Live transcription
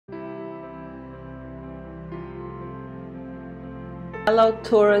Hello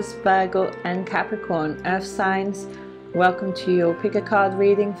Taurus, Virgo and Capricorn earth signs. Welcome to your pick a card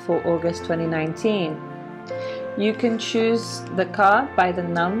reading for August 2019. You can choose the card by the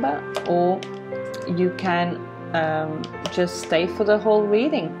number, or you can just stay for the whole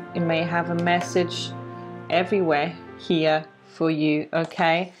reading. It may have a message everywhere here for you,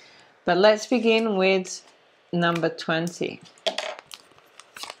 okay? But let's begin with number 20.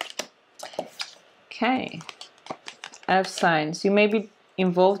 Okay. Earth signs. You may be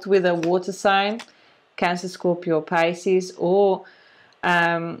involved with a water sign, Cancer, Scorpio, Pisces, or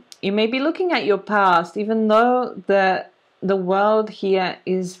you may be looking at your past, even though the world here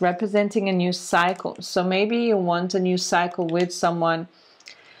is representing a new cycle. So maybe you want a new cycle with someone,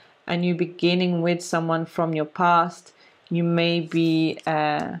 a new beginning with someone from your past. You may be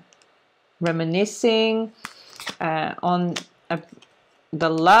reminiscing on the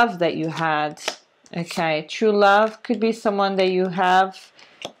love that you had. Okay, true love could be someone that you have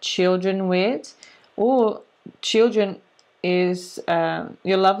children with, or children is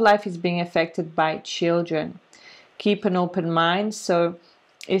your love life is being affected by children. Keep an open mind. So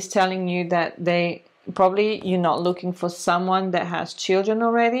it's telling you that you're not looking for someone that has children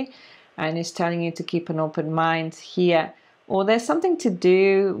already, and it's telling you to keep an open mind here. Or there's something to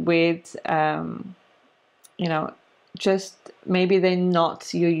do with just maybe they're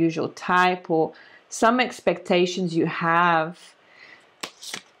not your usual type, or some expectations you have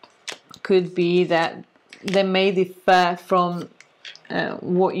could be that they may differ from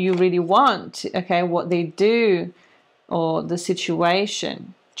what you really want, okay, what they do or the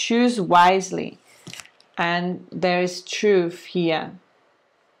situation. Choose wisely. And there is truth here.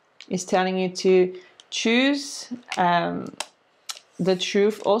 It's telling you to choose the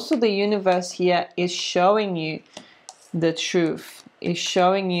truth. Also, the universe here is showing you the truth. It's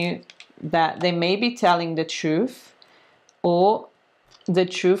showing you that they may be telling the truth, or the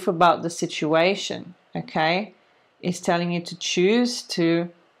truth about the situation, okay? It's telling you to choose to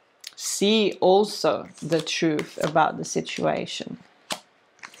see also the truth about the situation.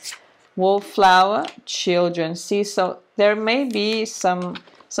 Wallflower, children. See, so there may be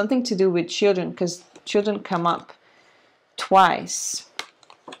something to do with children, because children come up twice.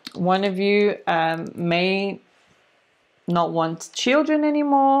 One of you may not want children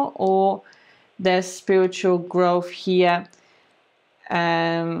anymore, or there's spiritual growth here.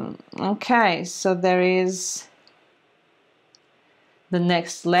 Okay, so there is the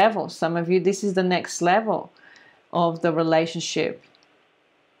next level. Some of you, this is the next level of the relationship,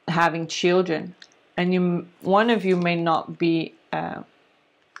 having children, and one of you may not be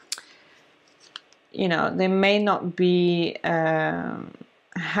they may not be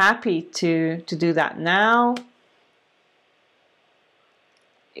happy to do that now.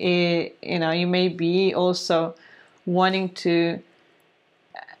 You may be also wanting to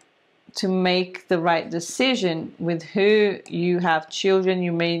make the right decision with who you have children.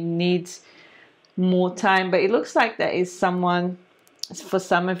 You may need more time, but it looks like there is someone for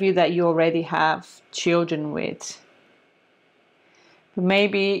some of you that you already have children with. But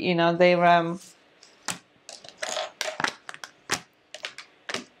maybe they're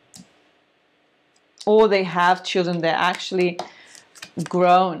or they have children, they're actually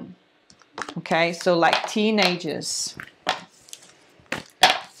grown, okay? So like teenagers.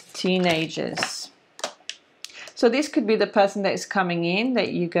 So this could be the person that is coming in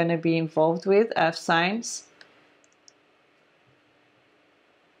that you're going to be involved with, earth signs.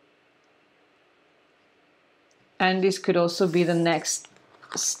 And this could also be the next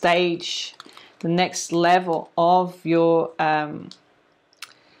stage, the next level of your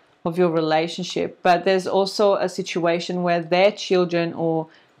relationship. But there's also a situation where their children or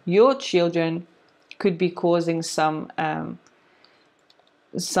your children could be causing some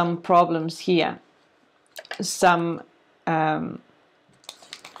problems here, some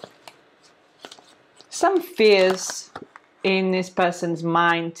fears in this person's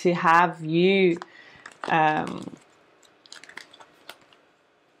mind to have you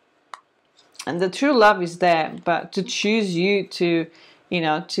and the true love is there, but to choose you to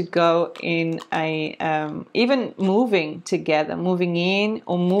to go in a even moving together, moving in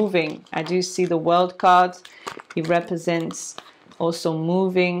or moving. I do see the World card. It represents also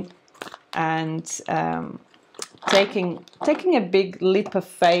moving and taking a big leap of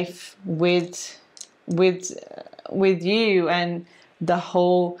faith with you and the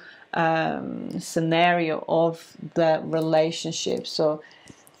whole scenario of the relationship. So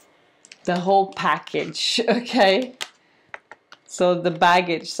the whole package, okay? So the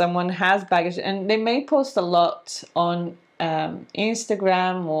baggage, someone has baggage, and they may post a lot on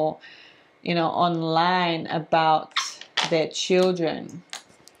Instagram or online about their children.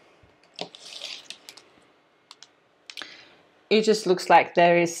 It just looks like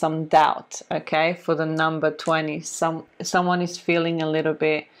there is some doubt, okay, for the number 20. Someone is feeling a little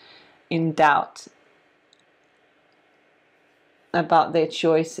bit in doubt about their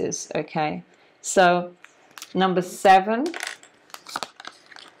choices, okay. So number 7,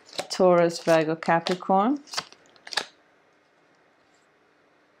 Taurus, Virgo, Capricorn.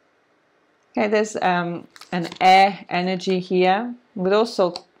 Okay, there's an air energy here with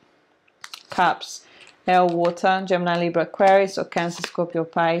also cups, air, water, Gemini, Libra, Aquarius, or Cancer, Scorpio,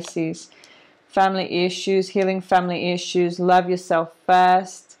 Pisces. Family issues, healing family issues, love yourself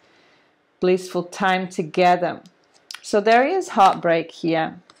first, blissful time together. So there is heartbreak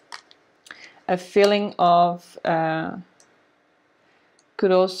here. A feeling of,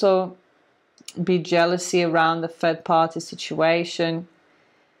 could also be jealousy around the third party situation.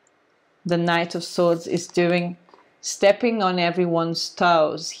 The Knight of Swords is stepping on everyone's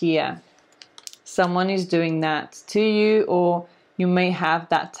toes here. Someone is doing that to you, or you may have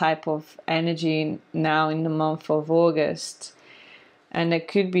that type of energy now in the month of August. And it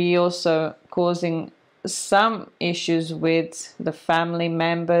could be also causing some issues with the family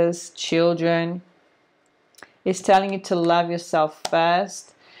members, children. It's telling you to love yourself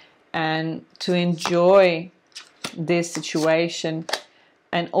first and to enjoy this situation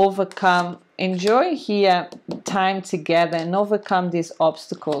and enjoy here time together and overcome these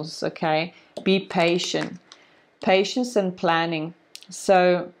obstacles, okay? Be patient. Patience and planning.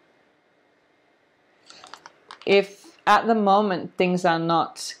 So if at the moment things are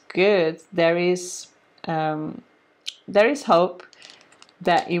not good, there is hope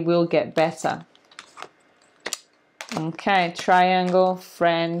that it will get better. Okay, triangle,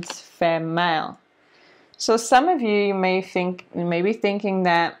 friend, fair male. So some of you may be thinking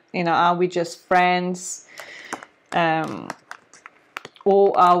that, are we just friends?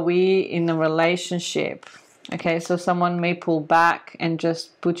 Or are we in a relationship? Okay, so someone may pull back and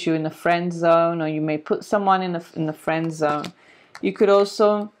just put you in the friend zone, or you may put someone in the friend zone. You could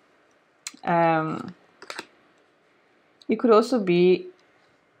also be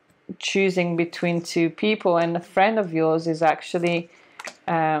choosing between two people, and a friend of yours is actually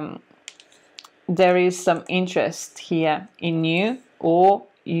there is some interest here in you, or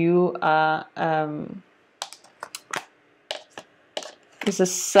you are is a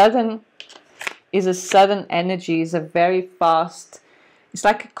sudden energy, is a very fast, it's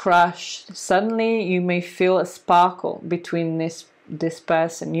like a crush. Suddenly you may feel a sparkle between this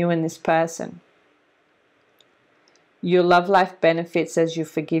person, you and this person. Your love life benefits as you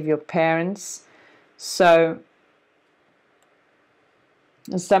forgive your parents. So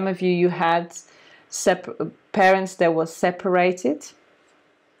some of you had parents that were separated,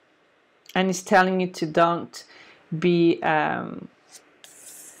 and it's telling you to don't be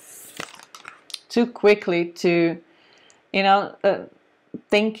too quickly to,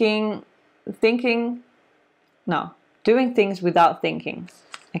 doing things without thinking.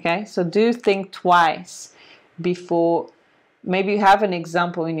 Okay, so do think twice before. Maybe you have an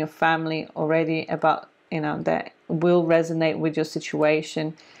example in your family already about, that will resonate with your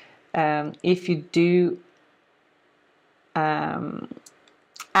situation. If you do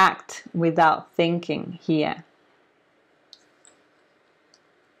act without thinking here.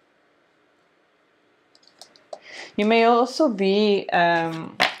 You may also be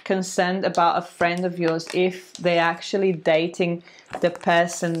concerned about a friend of yours if they're actually dating the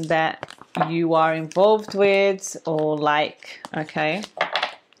person that you are involved with or like, okay?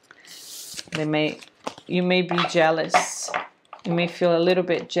 You may be jealous. You may feel a little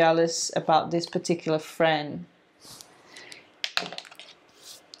bit jealous about this particular friend.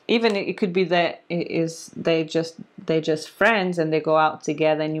 Even it could be that they're just friends and they go out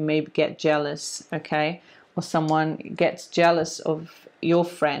together, and you may get jealous, okay? Or someone gets jealous of your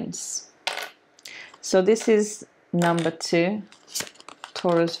friends. So this is number 2,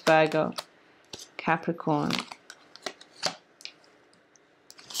 Taurus, Virgo, Capricorn.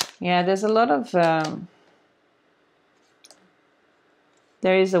 Yeah, there's a lot of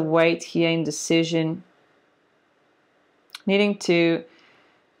there is a weight here, indecision, needing to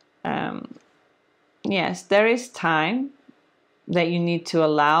yes, there is time that you need to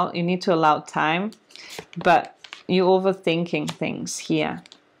allow. You need to allow time, but you're overthinking things here.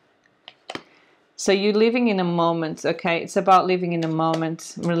 So you're living in a moment, okay? It's about living in a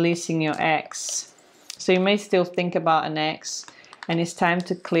moment, releasing your ex. So you may still think about an ex, and it's time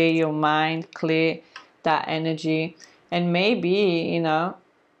to clear your mind, clear that energy, and maybe,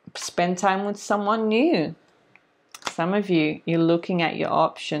 spend time with someone new. Some of you, you're looking at your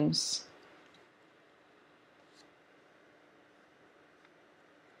options.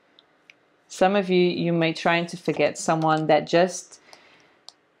 Some of you may trying to forget someone that just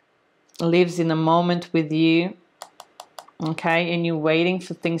lives in a moment with you, okay, and you're waiting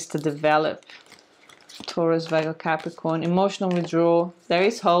for things to develop. Taurus, Virgo, Capricorn, emotional withdrawal. There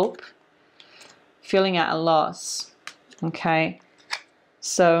is hope. Feeling at a loss, okay.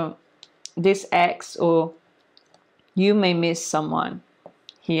 So this ex, or you may miss someone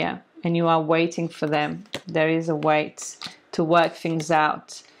here and you are waiting for them. There is a wait to work things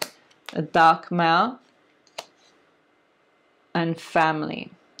out. A dark male and family,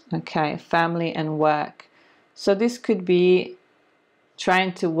 okay, family and work. So this could be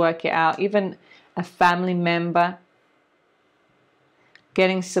trying to work it out, even a family member,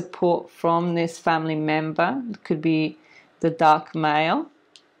 getting support from this family member. It could be the dark male,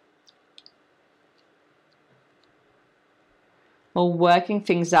 or working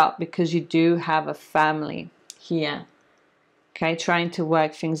things out because you do have a family here, okay, trying to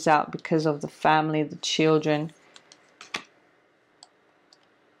work things out because of the family, the children.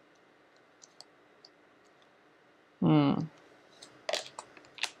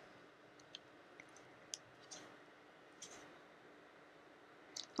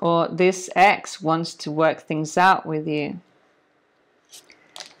 Or this ex wants to work things out with you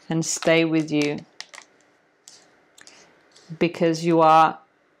and stay with you because you are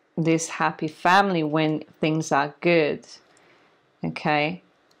this happy family when things are good, okay.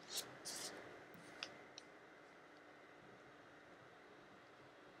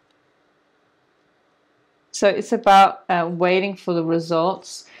 So it's about waiting for the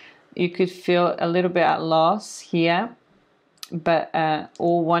results. You could feel a little bit at loss here, but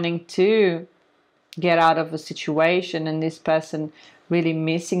or wanting to get out of a situation, and this person really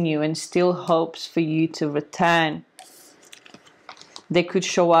missing you and still hopes for you to return. They could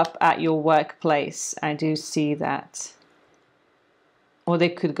show up at your workplace. I do see that. Or they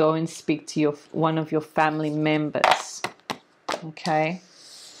could go and speak to one of your family members. Okay.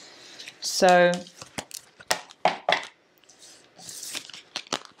 So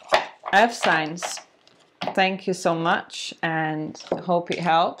Earth signs, thank you so much, and I hope it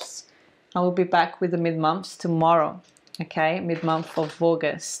helps. I will be back with the mid-months tomorrow, okay, mid-month of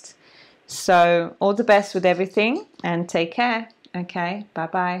August. So all the best with everything and take care, okay,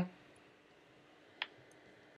 bye-bye.